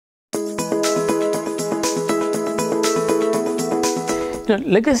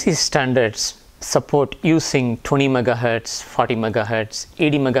Legacy standards support using 20 megahertz, 40 megahertz,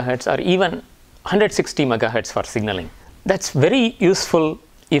 80 megahertz, or even 160 megahertz for signaling. That's very useful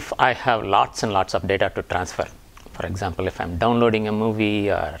if I have lots and lots of data to transfer. For example, if I'm downloading a movie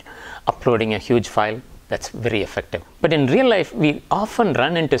or uploading a huge file, that's very effective. But in real life, we often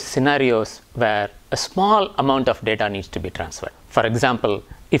run into scenarios where a small amount of data needs to be transferred. For example,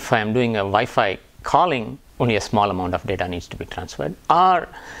 if I'm doing a Wi-Fi calling, only a small amount of data needs to be transferred. Or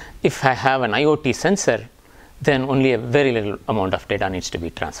if I have an IoT sensor, then only a very little amount of data needs to be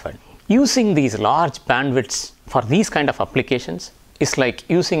transferred. Using these large bandwidths for these kind of applications is like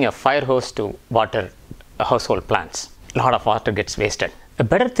using a fire hose to water household plants. A lot of water gets wasted. A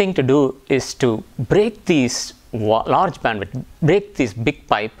better thing to do is to break these large bandwidth, break this big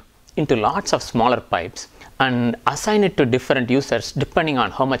pipe into lots of smaller pipes and assign it to different users depending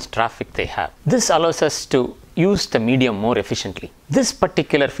on how much traffic they have. This allows us to use the medium more efficiently. This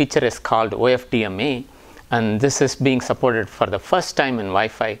particular feature is called OFDMA, and this is being supported for the first time in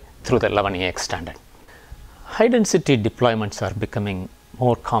Wi-Fi through the 11AX standard. High density deployments are becoming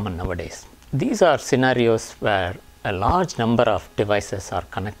more common nowadays. These are scenarios where a large number of devices are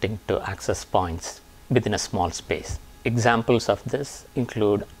connecting to access points within a small space. Examples of this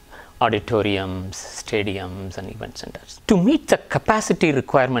include auditoriums, stadiums, and event centers. To meet the capacity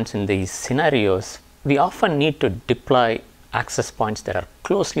requirements in these scenarios, we often need to deploy access points that are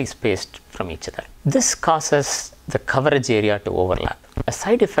closely spaced from each other. This causes the coverage area to overlap. A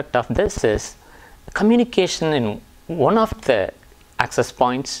side effect of this is communication in one of the access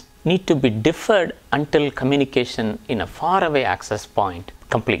points need to be deferred until communication in a faraway access point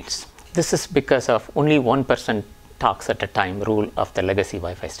completes. This is because of only 1% talks at a time rule of the legacy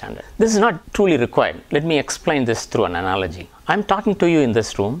Wi-Fi standard. This is not truly required. Let me explain this through an analogy. I'm talking to you in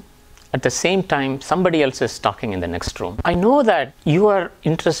this room. At the same time, somebody else is talking in the next room. I know that you are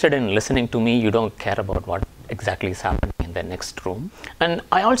interested in listening to me. You don't care about what exactly is happening in the next room. And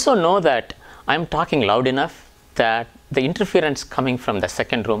I also know that I'm talking loud enough that the interference coming from the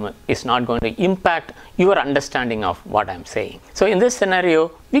second room is not going to impact your understanding of what I'm saying. So in this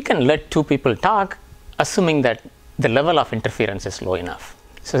scenario, we can let two people talk, assuming that the level of interference is low enough.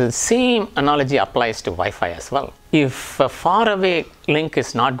 So the same analogy applies to Wi-Fi as well. If a faraway link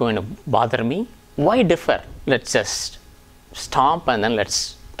is not going to bother me, why differ? Let's just stop and then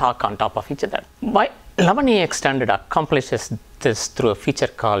let's talk on top of each other. 11AX standard accomplishes this through a feature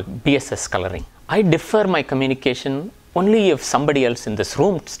called BSS Coloring. I defer my communication only if somebody else in this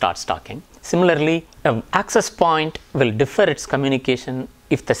room starts talking. Similarly, an access point will defer its communication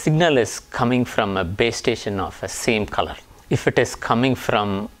if the signal is coming from a base station of a same color. If it is coming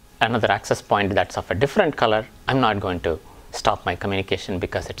from another access point that's of a different color, I'm not going to stop my communication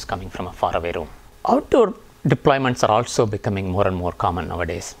because it's coming from a faraway room. Outdoor deployments are also becoming more and more common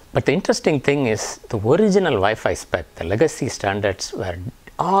nowadays. But the interesting thing is the original Wi-Fi spec, the legacy standards, were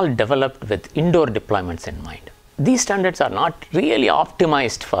all developed with indoor deployments in mind. These standards are not really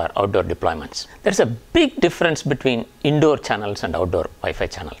optimized for outdoor deployments. There's a big difference between indoor channels and outdoor Wi-Fi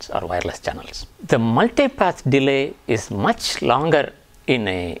channels or wireless channels. The multipath delay is much longer in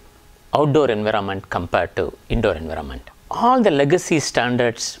an outdoor environment compared to indoor environment. All the legacy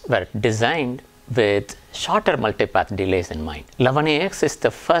standards were designed with shorter multipath delays in mind. 11AX is the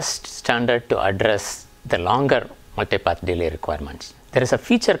first standard to address the longer multipath delay requirements. There is a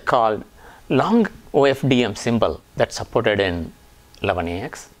feature called Long OFDM Symbol that's supported in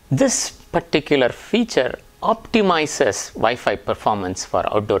 11AX. This particular feature optimizes Wi-Fi performance for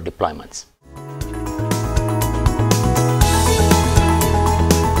outdoor deployments.